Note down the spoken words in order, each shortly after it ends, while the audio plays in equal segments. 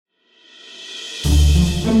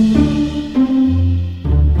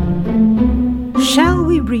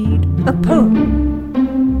read a poem?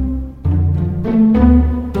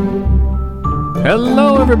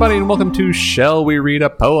 Hello, everybody, and welcome to Shall We Read a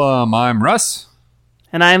Poem? I'm Russ.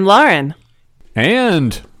 And I'm Lauren.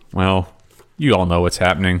 And, well, you all know what's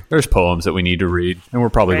happening. There's poems that we need to read, and we're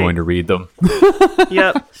probably going to read them.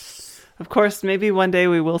 Yep. Of course, maybe one day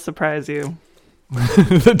we will surprise you.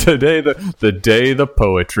 the day the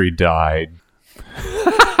poetry died.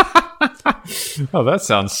 Oh, that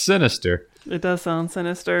sounds sinister. It does sound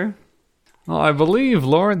sinister. Well, I believe,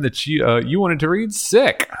 Lauren, that you wanted to read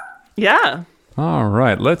Sick. Yeah. All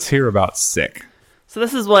right, let's hear about Sick. So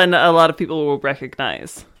this is one a lot of people will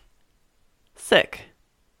recognize. Sick.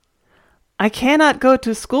 I cannot go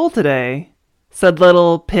to school today, said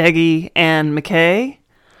little Peggy Ann McKay.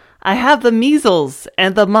 I have the measles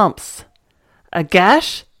and the mumps. A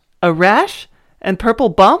gash, a rash, and purple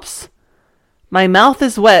bumps. My mouth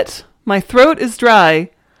is wet, my throat is dry.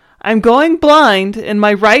 I'm going blind in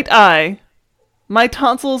my right eye. My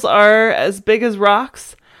tonsils are as big as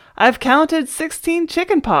rocks. I've counted 16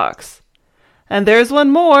 chicken pox. And there's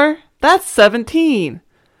one more, that's 17.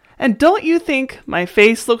 And don't you think my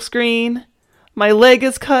face looks green? My leg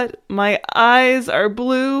is cut, my eyes are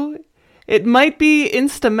blue. It might be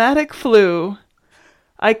instamatic flu.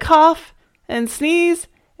 I cough and sneeze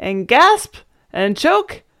and gasp and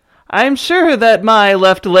choke. I'm sure that my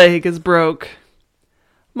left leg is broke.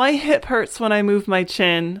 My hip hurts when I move my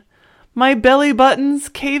chin. My belly button's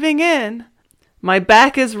caving in. My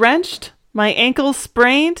back is wrenched, my ankle's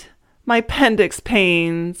sprained, my appendix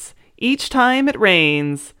pains each time it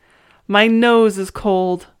rains. My nose is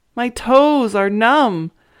cold, my toes are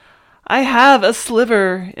numb. I have a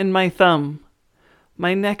sliver in my thumb.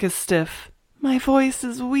 My neck is stiff, my voice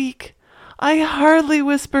is weak. I hardly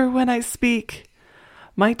whisper when I speak.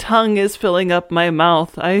 My tongue is filling up my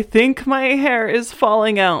mouth. I think my hair is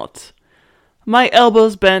falling out. My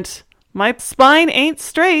elbow's bent, my spine ain't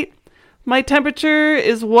straight. My temperature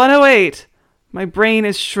is 108. My brain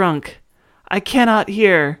is shrunk. I cannot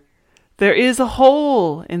hear. There is a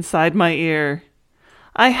hole inside my ear.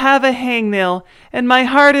 I have a hangnail, and my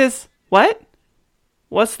heart is... What?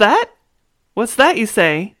 What's that? What's that you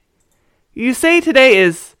say? You say today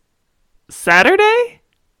is... Saturday?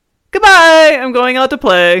 Goodbye! I'm going out to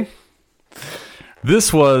play.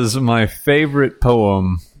 This was my favorite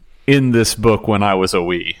poem in this book when I was a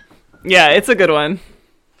wee. Yeah, it's a good one.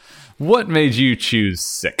 What made you choose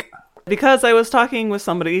Sick? Because I was talking with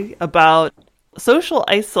somebody about social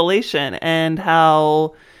isolation and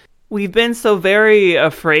how we've been so very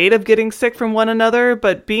afraid of getting sick from one another,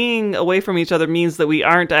 but being away from each other means that we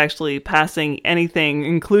aren't actually passing anything,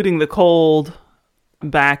 including the cold,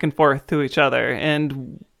 back and forth to each other.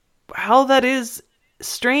 And how that is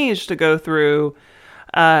strange to go through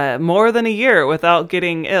more than a year without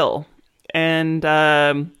getting ill. And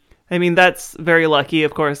I mean, that's very lucky,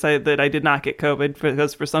 of course, that I did not get COVID,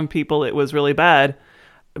 because for some people it was really bad.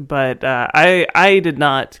 But I did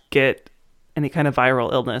not get any kind of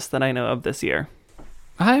viral illness that I know of this year.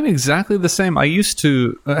 I'm exactly the same. I used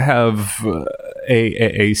to have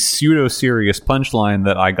a pseudo-serious punchline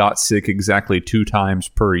that I got sick exactly 2 times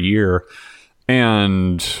per year.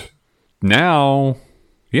 And now,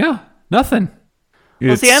 yeah, nothing.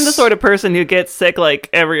 Well, see, I'm the sort of person who gets sick like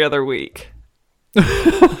every other week.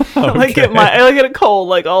 I get a cold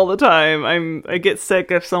like all the time. I get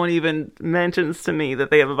sick if someone even mentions to me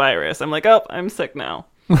that they have a virus. I'm like, oh, I'm sick now.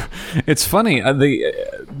 It's funny, like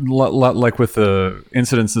with the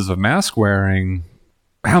incidences of mask wearing,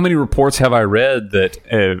 how many reports have I read that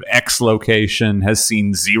X location has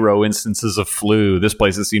seen 0 instances of flu? This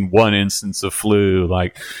place has seen 1 instance of flu.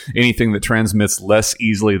 Like, anything that transmits less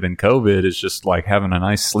easily than COVID is just like having a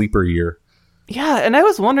nice sleeper year. Yeah, and I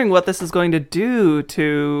was wondering what this is going to do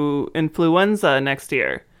to influenza next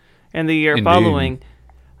year and the year following.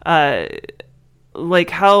 Like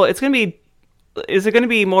how it's going to be. Is it going to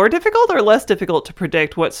be more difficult or less difficult to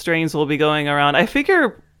predict what strains will be going around? I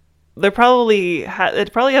figure it probably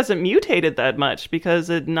hasn't mutated that much because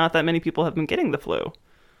not that many people have been getting the flu.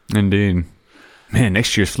 Indeed. Man,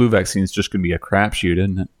 next year's flu vaccine is just going to be a crapshoot,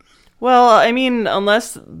 isn't it? Well, I mean,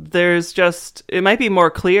 unless it might be more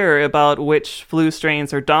clear about which flu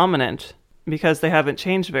strains are dominant because they haven't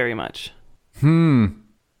changed very much.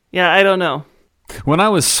 Yeah, I don't know. When I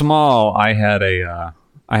was small, I had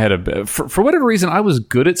for whatever reason, I was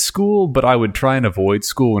good at school, but I would try and avoid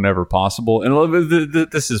school whenever possible. And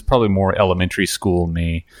this is probably more elementary school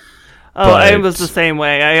me. Oh, I was the same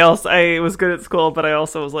way. I was good at school, but I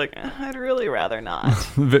also was like, I'd really rather not.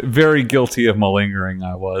 Very guilty of malingering,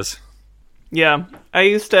 I was. Yeah, I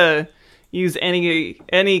used to use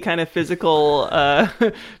any kind of physical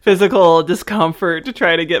physical discomfort to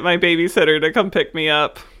try to get my babysitter to come pick me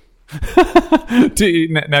up.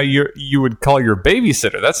 Now you would call your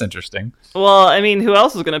babysitter. That's interesting. Well, I mean, who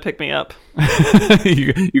else was going to pick me up?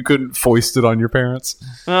 You couldn't foist it on your parents?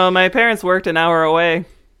 Well, my parents worked an hour away.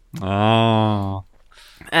 Oh.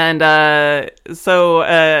 And so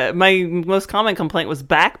my most common complaint was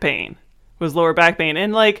back pain, was lower back pain.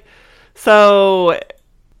 And like, so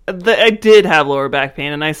I did have lower back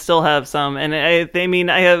pain, and I still have some. And I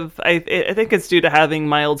think it's due to having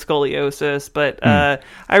mild scoliosis. But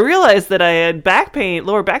I realized that I had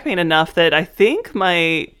lower back pain enough that I think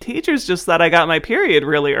my teachers just thought I got my period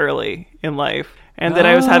really early in life, and that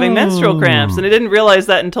I was having menstrual cramps. And I didn't realize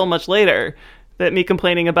that until much later. That me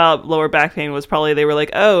complaining about lower back pain was probably, they were like,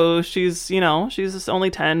 oh, she's only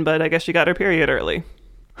 10, but I guess she got her period early.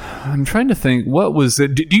 I'm trying to think, what was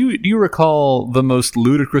it? Do you recall the most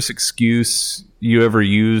ludicrous excuse you ever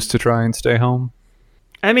used to try and stay home?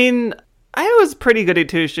 I mean, I was pretty goody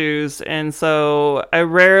two shoes, and so I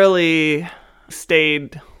rarely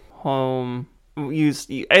stayed home.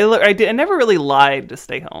 I never really lied to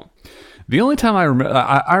stay home. The only time I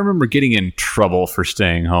remember getting in trouble for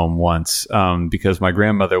staying home once, because my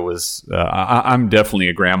grandmother was, I'm definitely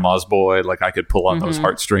a grandma's boy. Like, I could pull on those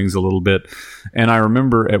heartstrings a little bit. And I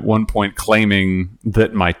remember at one point claiming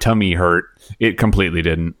that my tummy hurt. It completely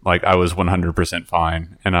didn't. Like, I was 100%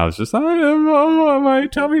 fine. And I was just, my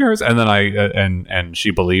tummy hurts. And then and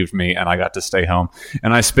she believed me, and I got to stay home.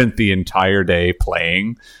 And I spent the entire day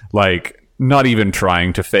playing, like, not even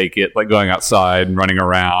trying to fake it, like going outside and running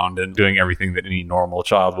around and doing everything that any normal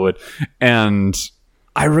child would. And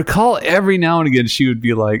I recall every now and again she would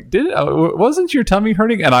be like, wasn't your tummy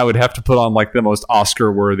hurting? And I would have to put on like the most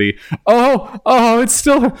Oscar-worthy, it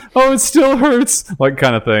still hurts, like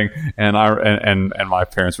kind of thing. And my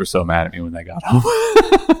parents were so mad at me when they got home.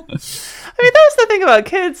 I mean, that was the thing about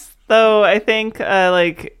kids, though. I think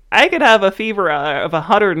like I could have a fever of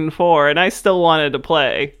 104 and I still wanted to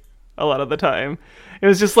play. A lot of the time, it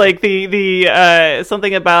was just like the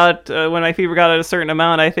something about when my fever got at a certain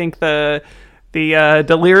amount. I think the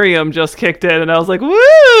delirium just kicked in, and I was like,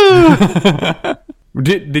 "Woo!"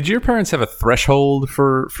 Did your parents have a threshold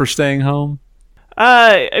for staying home?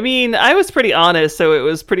 I mean, I was pretty honest, so it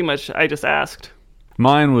was pretty much I just asked.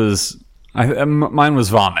 Mine was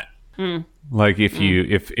vomit. Like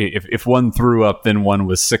if one threw up, then one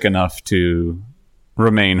was sick enough to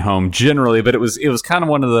remain home generally, but it was kind of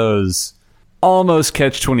one of those almost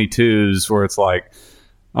catch-22s where it's like,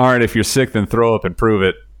 all right, if you're sick, then throw up and prove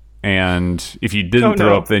it. And if you didn't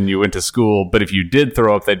throw up, then you went to school. But if you did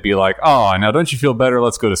throw up, they'd be like, oh, now don't you feel better?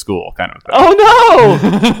 Let's go to school, kind of thing. Oh, no!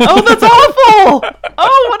 Oh, that's awful!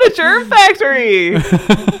 Oh, what a germ factory!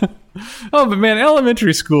 Oh, but man,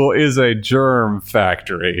 elementary school is a germ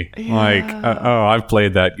factory. Yeah. Like, I've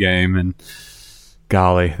played that game, and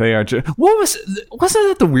golly, they are. Wasn't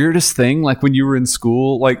that the weirdest thing? Like when you were in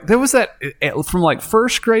school, like there was that from like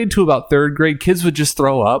first grade to about third grade, kids would just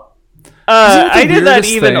throw up. I did that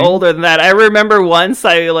even older than that. I remember once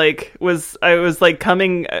I was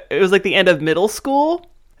coming. It was like the end of middle school.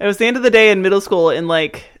 It was the end of the day in middle school in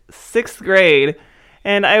like 6th grade,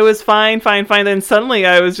 and I was fine. Then suddenly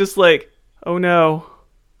I was just like, oh no.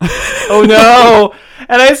 Oh no!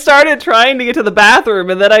 And I started trying to get to the bathroom,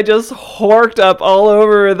 and then I just horked up all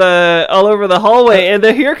over the hallway. And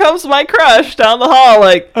then here comes my crush down the hall,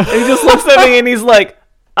 like, and he just looks at me and he's like,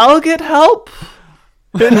 "I'll get help,"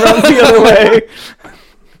 and runs the other way.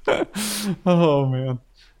 Oh man,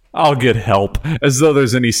 I'll get help. As though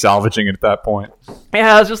there's any salvaging at that point.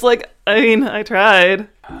 Yeah, I was just like, I mean, I tried.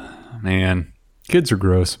 Man, kids are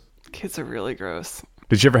gross. Kids are really gross.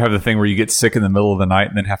 Did you ever have the thing where you get sick in the middle of the night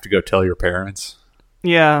and then have to go tell your parents?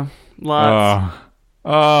 Yeah, lots.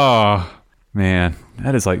 Oh, man.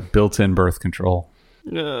 That is like built-in birth control.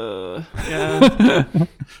 Yeah.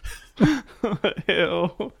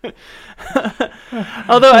 Ew.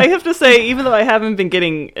 Although I have to say, even though I haven't been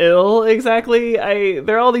getting ill exactly,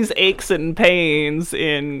 there are all these aches and pains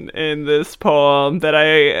in this poem that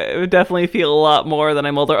I definitely feel a lot more than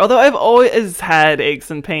I'm older. Although I've always had aches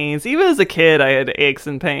and pains. Even as a kid, I had aches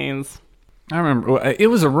and pains. I remember it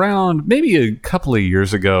was around maybe a couple of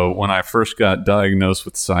years ago when I first got diagnosed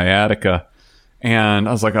with sciatica. And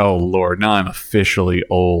I was like, oh, Lord, now I'm officially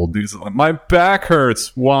old. My back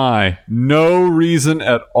hurts. Why? No reason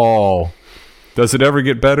at all. Does it ever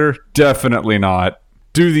get better? Definitely not.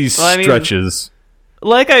 Do these stretches.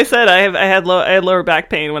 Like I said, I had lower back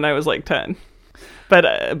pain when I was like 10. But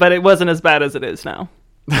it wasn't as bad as it is now.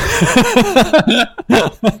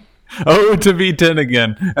 Oh, to be 10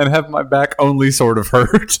 again and have my back only sort of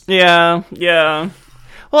hurt. Yeah.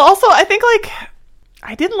 Well, also, I think,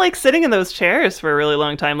 I didn't like sitting in those chairs for a really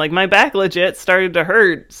long time. Like, my back legit started to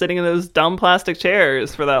hurt sitting in those dumb plastic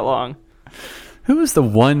chairs for that long. Who is the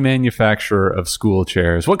one manufacturer of school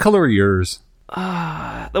chairs? What color are yours?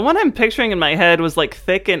 The one I'm picturing in my head was,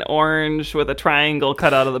 thick and orange with a triangle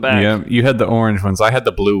cut out of the back. Yeah, you had the orange ones. I had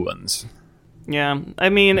the blue ones. Yeah, I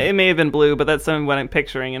mean, it may have been blue, but that's what I'm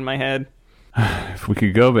picturing in my head. If we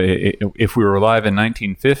could go, if we were alive in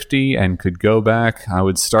 1950 and could go back, I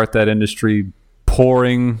would start that industry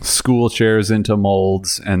pouring school chairs into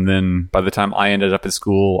molds, and then by the time I ended up at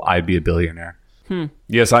school, I'd be a billionaire.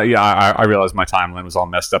 Yes, I realized my timeline was all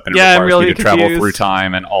messed up, and it requires really me to travel through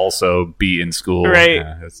time and also be in school. Right?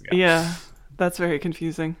 Yeah, that's very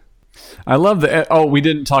confusing. I love the. Oh, we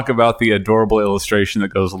didn't talk about the adorable illustration that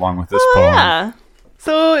goes along with this poem. Yeah.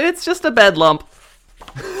 So it's just a bed lump.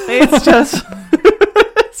 It's just.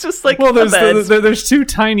 It's just like. Well, there's two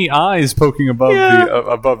tiny eyes poking above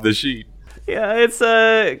above the sheet. Yeah, it's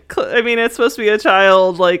I mean, it's supposed to be a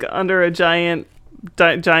child under a giant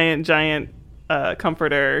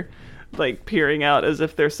comforter, peering out as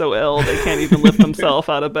if they're so ill they can't even lift themselves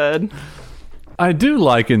out of bed. I do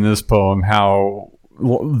like in this poem how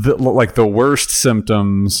the worst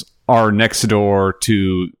symptoms are next door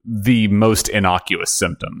to the most innocuous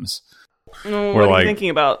symptoms. What are you thinking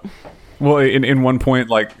about? Well, in one point,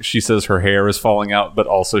 she says her hair is falling out, but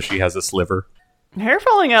also she has a sliver. Hair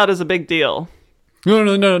falling out is a big deal.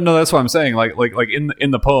 No. That's what I'm saying.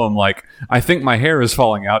 In the poem, I think my hair is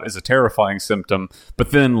falling out is a terrifying symptom,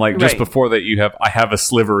 but then just before that, I have a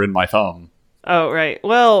sliver in my thumb. Oh, right.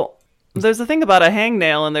 Well, there's a thing about a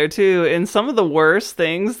hangnail in there too, and some of the worst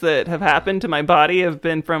things that have happened to my body have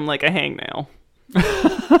been from a hangnail.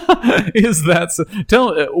 Is that so?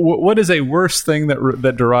 What is a worse thing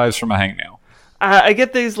that derives from a hangnail? I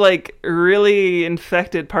get these really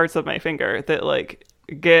infected parts of my finger that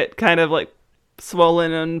get kind of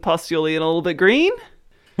swollen and pustulely and a little bit green.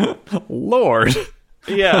 Lord.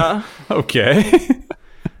 Yeah. Okay.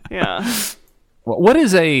 Yeah. What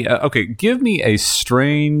is okay, give me a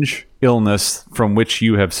strange illness from which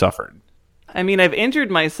you have suffered. I mean, I've injured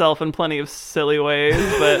myself in plenty of silly ways,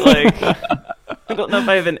 but I don't know if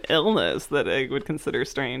I have an illness that I would consider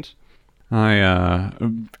strange.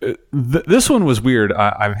 This one was weird.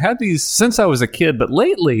 I've had these since I was a kid, but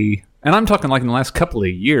lately, and I'm talking in the last couple of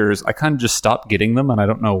years, I kind of just stopped getting them, and I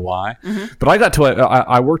don't know why. Mm-hmm. But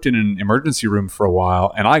I worked in an emergency room for a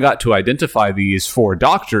while, and I got to identify these for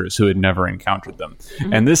doctors who had never encountered them.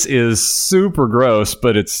 Mm-hmm. And this is super gross,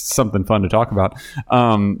 but it's something fun to talk about.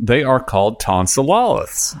 They are called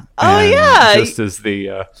tonsillolas. Oh, yeah. Just as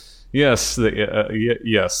the... Yes,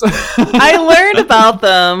 yes. I learned about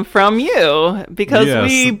them from you because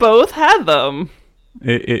we both had them.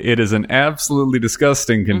 It is an absolutely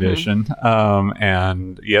disgusting condition,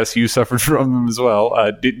 and yes, you suffered from them as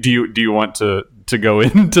well. Do you want to go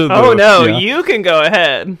into? Oh no, you can go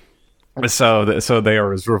ahead. So they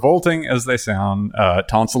are as revolting as they sound.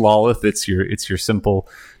 Tonsillolith, it's your simple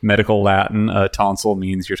medical Latin. Tonsil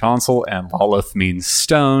means your tonsil, and lolith means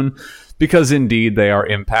stone. Because indeed they are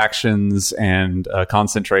impactions and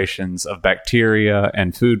concentrations of bacteria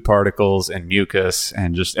and food particles and mucus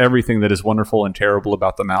and just everything that is wonderful and terrible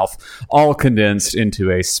about the mouth, all condensed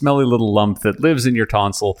into a smelly little lump that lives in your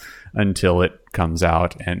tonsil until it comes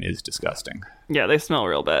out and is disgusting. Yeah, they smell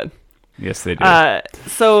real bad. Yes, they do.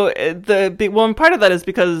 So one part of that is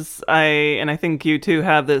because I think you too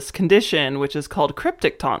have this condition which is called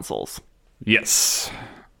cryptic tonsils. Yes.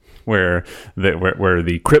 Where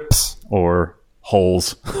the crypts or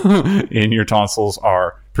holes in your tonsils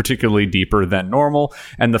are particularly deeper than normal,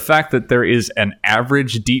 and the fact that there is an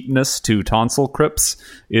average deepness to tonsil crypts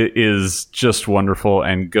is just wonderful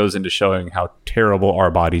and goes into showing how terrible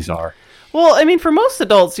our bodies are. Well, I mean, for most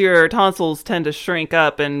adults, your tonsils tend to shrink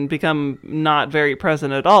up and become not very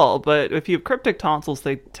present at all, but if you have cryptic tonsils,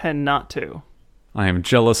 they tend not to. I am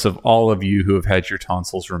jealous of all of you who have had your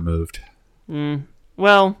tonsils removed.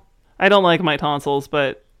 Well, I don't like my tonsils,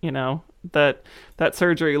 but, that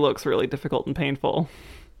surgery looks really difficult and painful.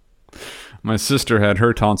 My sister had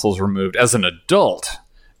her tonsils removed as an adult,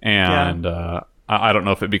 and I don't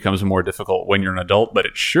know if it becomes more difficult when you're an adult, but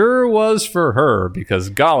it sure was for her, because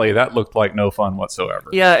golly, that looked like no fun whatsoever.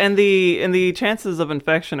 Yeah, and the chances of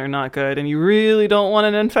infection are not good, and you really don't want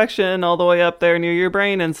an infection all the way up there near your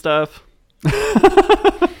brain and stuff.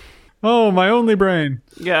 Oh, my only brain.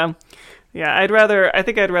 Yeah. Yeah, I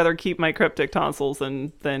think I'd rather keep my cryptic tonsils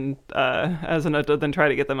than as an adult than try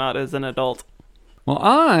to get them out as an adult. Well,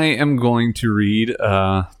 I am going to read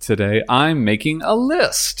today. I'm making a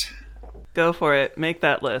list. Go for it. Make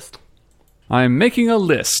that list. I'm making a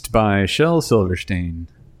list by Shel Silverstein.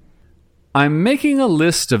 I'm making a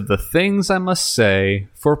list of the things I must say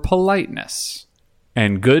for politeness,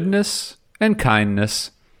 and goodness, and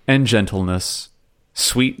kindness, and gentleness,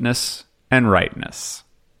 sweetness, and rightness.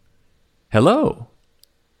 Hello.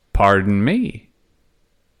 Pardon me.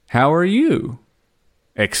 How are you?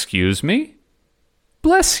 Excuse me?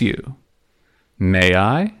 Bless you. May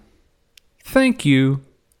I? Thank you.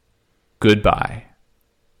 Goodbye.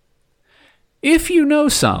 If you know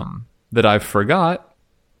some that I've forgot,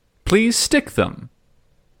 please stick them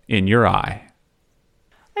in your eye.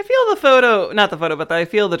 I feel I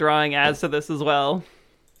feel the drawing adds to this as well.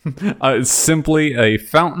 It's simply a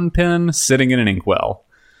fountain pen sitting in an inkwell.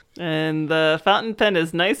 And the fountain pen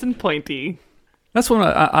is nice and pointy. That's one.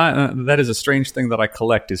 That is a strange thing that I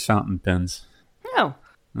collect is fountain pens. Oh.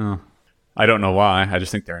 I don't know why. I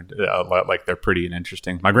just think they're they're pretty and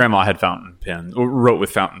interesting. My grandma had fountain pens, wrote with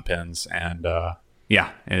fountain pens, and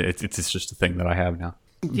it's just a thing that I have now.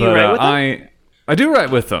 Do you write with them? I do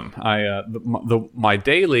write with them. My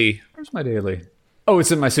daily. Where's my daily? Oh,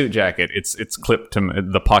 it's in my suit jacket. It's clipped to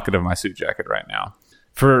the pocket of my suit jacket right now.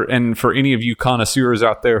 For any of you connoisseurs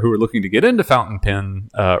out there who are looking to get into fountain pen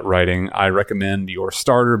writing, I recommend your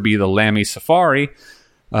starter be the Lamy Safari,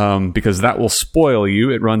 because that will spoil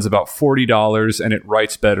you. It runs about $40 and it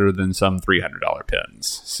writes better than some $300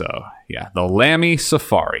 pens. So yeah, the Lamy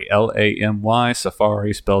Safari, Lamy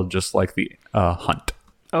Safari, spelled just like the hunt.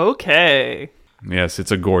 Okay. Yes,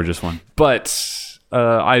 it's a gorgeous one. But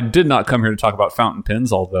I did not come here to talk about fountain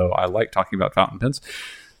pens, although I like talking about fountain pens.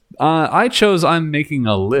 I chose I'm making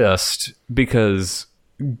a list because,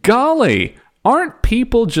 golly, aren't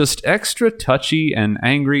people just extra touchy and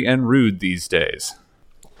angry and rude these days?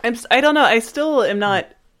 I don't know. I still am not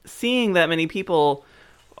seeing that many people,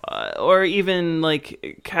 or even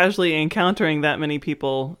like casually encountering that many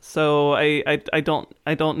people. So I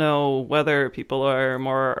don't know whether people are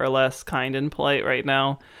more or less kind and polite right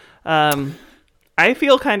now. I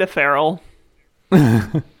feel kind of feral.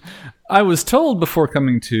 I was told before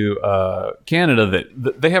coming to Canada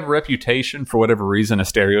that they have a reputation, for whatever reason, a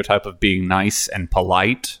stereotype of being nice and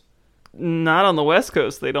polite. Not on the West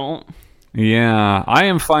Coast, they don't. Yeah, I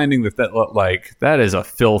am finding that is a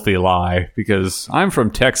filthy lie, because I'm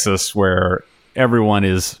from Texas, where everyone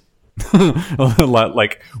is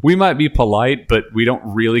like, we might be polite, but we don't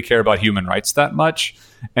really care about human rights that much.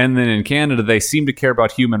 And then in Canada, they seem to care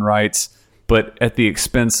about human rights, but at the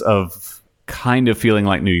expense of kind of feeling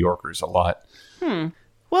like New Yorkers a lot.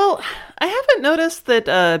 Well, I haven't noticed that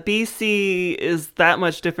BC is that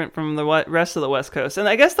much different from the rest of the West Coast. And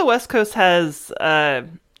I guess the West Coast has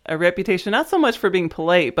a reputation not so much for being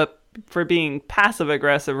polite, but for being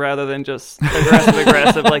passive-aggressive rather than just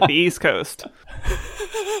aggressive-aggressive like the East Coast.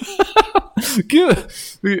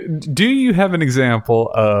 Do you have an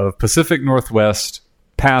example of Pacific Northwest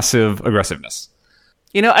passive aggressiveness?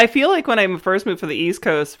 You know, I feel like when I first moved from the East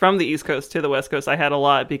Coast to the West Coast, I had a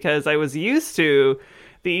lot because I was used to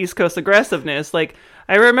the East Coast aggressiveness. Like,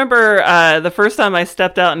 I remember the first time I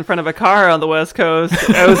stepped out in front of a car on the West Coast,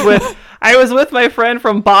 I was with my friend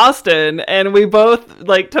from Boston, and we both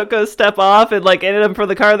like took a step off and like ended up for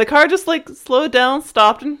the car. The car just like slowed down,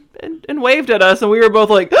 stopped, and waved at us, and we were both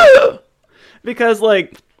like, because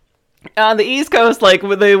like on the East Coast, like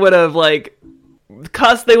they would have like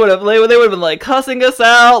cussed, they would have been like cussing us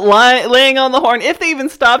out, laying on the horn if they even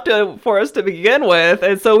stopped for us to begin with.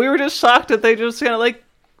 And so we were just shocked that they just kind of like,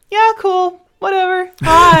 yeah, cool, whatever,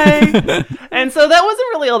 hi. And so that wasn't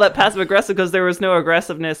really all that passive aggressive because there was no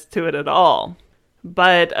aggressiveness to it at all.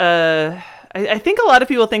 But I think a lot of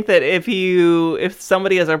people think that if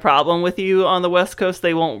somebody has a problem with you on the West Coast,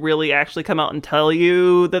 they won't really actually come out and tell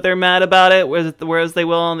you that they're mad about it, whereas they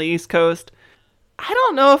will on the East Coast. I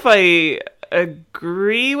don't know if I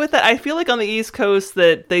agree with that. I feel like on the East Coast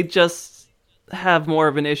that they just have more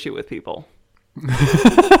of an issue with people.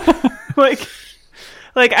 like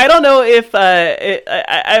I don't know if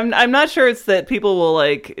I'm not sure it's that people will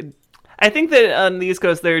like. I think that on the East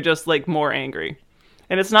Coast they're just like more angry,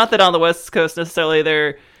 and it's not that on the West Coast necessarily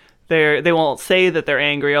they won't say that they're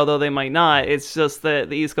angry, although they might not. It's just that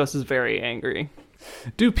the East Coast is very angry.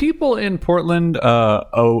 Do people in Portland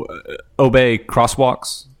obey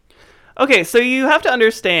crosswalks? Okay, so you have to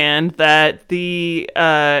understand that the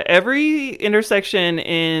every intersection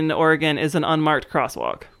in Oregon is an unmarked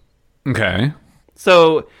crosswalk. Okay.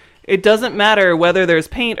 So it doesn't matter whether there's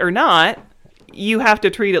paint or not. You have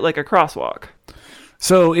to treat it like a crosswalk.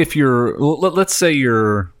 So if let's say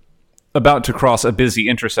you're about to cross a busy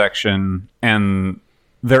intersection and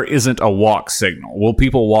there isn't a walk signal, will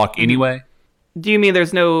people walk anyway? Do you mean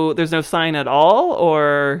there's no sign at all,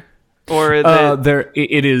 or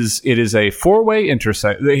it is a four-way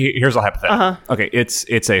intersection. Here's a hypothetical. Okay,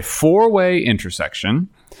 it's a four-way intersection.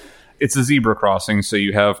 It's a zebra crossing, so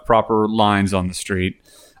you have proper lines on the street.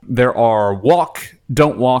 There are walk,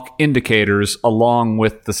 don't walk indicators along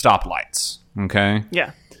with the stoplights. Okay.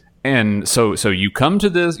 Yeah. And so you come to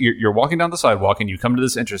this. You're walking down the sidewalk, and you come to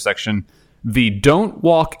this intersection. The don't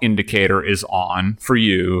walk indicator is on for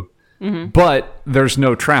you, but there's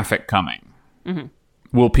no traffic coming. Mm-hmm.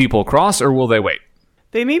 Will people cross or will they wait?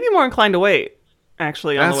 They may be more inclined to wait,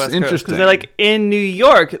 actually, on the West Coast. Interesting. Because they're like, in New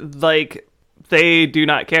York, like, they do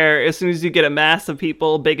not care. As soon as you get a mass of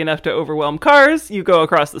people big enough to overwhelm cars, you go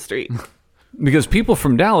across the street. Because people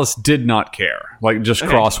from Dallas did not care. Like, just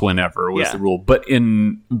cross whenever was the rule. But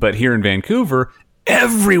here in Vancouver,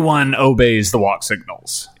 everyone obeys the walk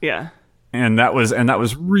signals. Yeah. And that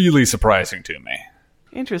was really surprising to me.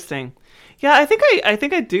 Interesting. Yeah, I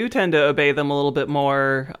think I do tend to obey them a little bit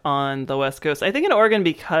more on the West Coast. I think in Oregon,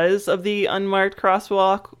 because of the unmarked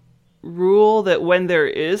crosswalk rule, that when there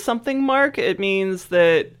is something marked, it means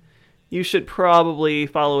that you should probably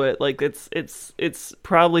follow it. Like it's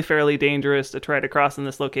probably fairly dangerous to try to cross in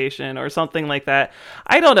this location or something like that.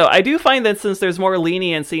 I don't know. I do find that since there's more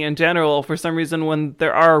leniency in general, for some reason, when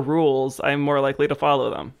there are rules, I'm more likely to follow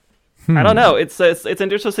them. I don't know. It's an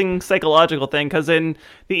interesting psychological thing, because in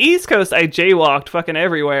the East Coast, I jaywalked fucking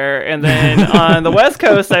everywhere. And then on the West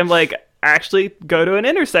Coast, I'm like, actually go to an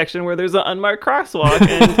intersection where there's an unmarked crosswalk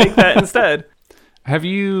and take that instead. Have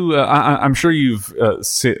you, I'm sure you've,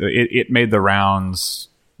 it made the rounds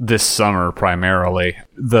this summer primarily,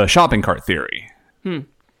 the shopping cart theory.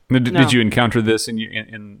 Did you encounter this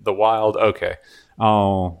in the wild? Okay.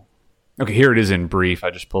 Oh, okay, here it is in brief. I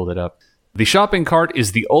just pulled it up. The shopping cart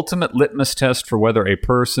is the ultimate litmus test for whether a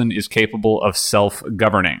person is capable of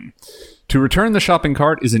self-governing. To return the shopping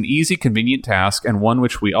cart is an easy, convenient task, and one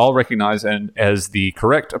which we all recognize as the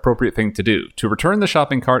correct, appropriate thing to do. To return the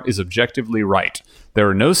shopping cart is objectively right. There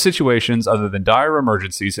are no situations other than dire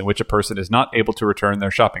emergencies in which a person is not able to return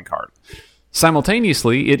their shopping cart.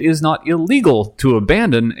 Simultaneously, it is not illegal to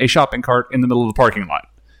abandon a shopping cart in the middle of the parking lot.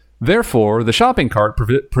 Therefore, the shopping cart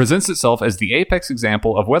presents itself as the apex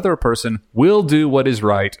example of whether a person will do what is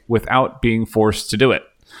right without being forced to do it.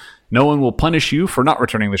 No one will punish you for not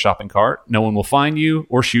returning the shopping cart. No one will fine you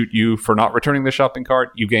or shoot you for not returning the shopping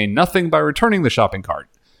cart. You gain nothing by returning the shopping cart.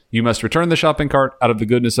 You must return the shopping cart out of the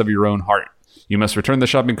goodness of your own heart. You must return the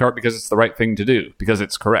shopping cart because it's the right thing to do, because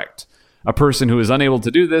it's correct. A person who is unable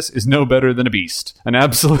to do this is no better than a beast, an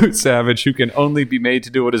absolute savage who can only be made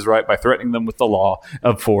to do what is right by threatening them with the law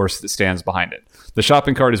of force that stands behind it. The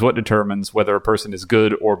shopping cart is what determines whether a person is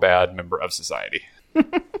good or bad member of society.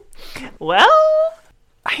 Well,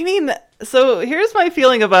 I mean, so here's my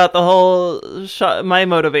feeling about the whole my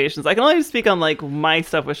motivations. I can only speak on like my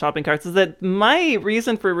stuff with shopping carts, is that my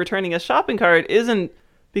reason for returning a shopping cart isn't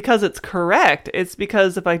because it's correct. It's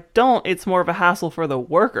because if I don't, it's more of a hassle for the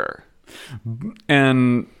worker.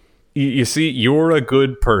 And you see, you're a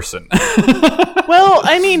good person. Well,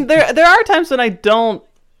 I mean, there are times when I don't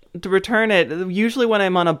return it. Usually when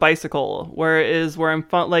I'm on a bicycle, where I'm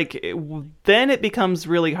then it becomes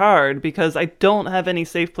really hard because I don't have any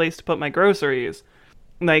safe place to put my groceries.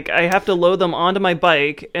 Like, I have to load them onto my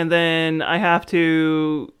bike, and then I have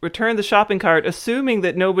to return the shopping cart, assuming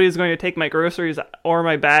that nobody's going to take my groceries or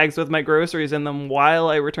my bags with my groceries in them while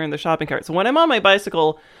I return the shopping cart. So when I'm on my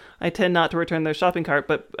bicycle, I tend not to return their shopping cart,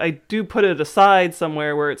 but I do put it aside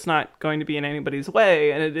somewhere where it's not going to be in anybody's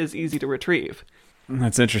way, and it is easy to retrieve.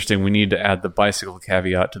 That's interesting. We need to add the bicycle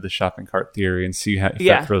caveat to the shopping cart theory and see if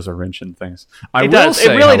that throws a wrench in things. It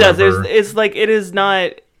really does.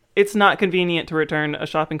 It's not convenient to return a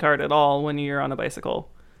shopping cart at all when you're on a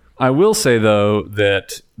bicycle. I will say, though,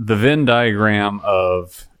 that the Venn diagram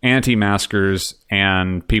of anti-maskers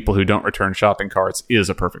and people who don't return shopping carts is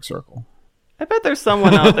a perfect circle. I bet there's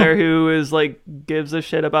someone out there who is like gives a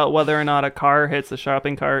shit about whether or not a car hits a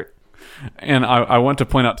shopping cart. And I want to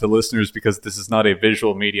point out to listeners, because this is not a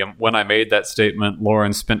visual medium, when I made that statement,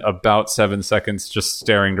 Lauren spent about 7 seconds just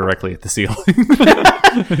staring directly at the ceiling. That's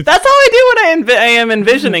how I do when I am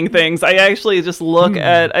envisioning things. I actually just look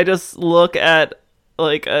at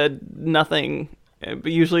like a nothing.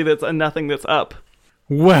 Usually that's a nothing that's up.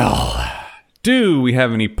 Well, do we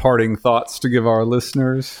have any parting thoughts to give our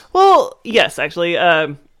listeners? Well, yes, actually.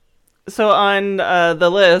 So on the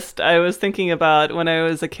list, I was thinking about when I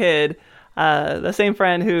was a kid, the same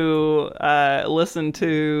friend who listened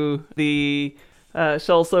to the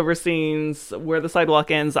Shel Silverstein's Where the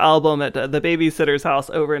Sidewalk Ends album at the babysitter's house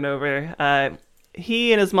over and over.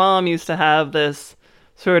 He and his mom used to have this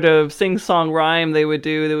sort of sing-song rhyme they would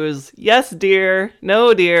do. There was, yes, dear,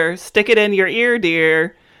 no, dear, stick it in your ear,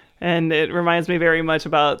 dear. And it reminds me very much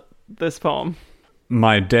about this poem.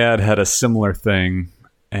 My dad had a similar thing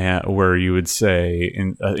where you would say,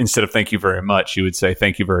 instead of thank you very much, you would say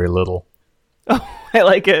thank you very little. Oh, I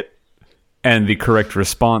like it. And the correct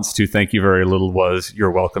response to thank you very little was,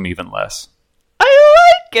 you're welcome even less.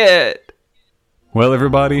 I like it. Well,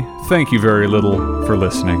 everybody, thank you very little for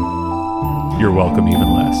listening. You're welcome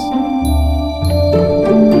even less.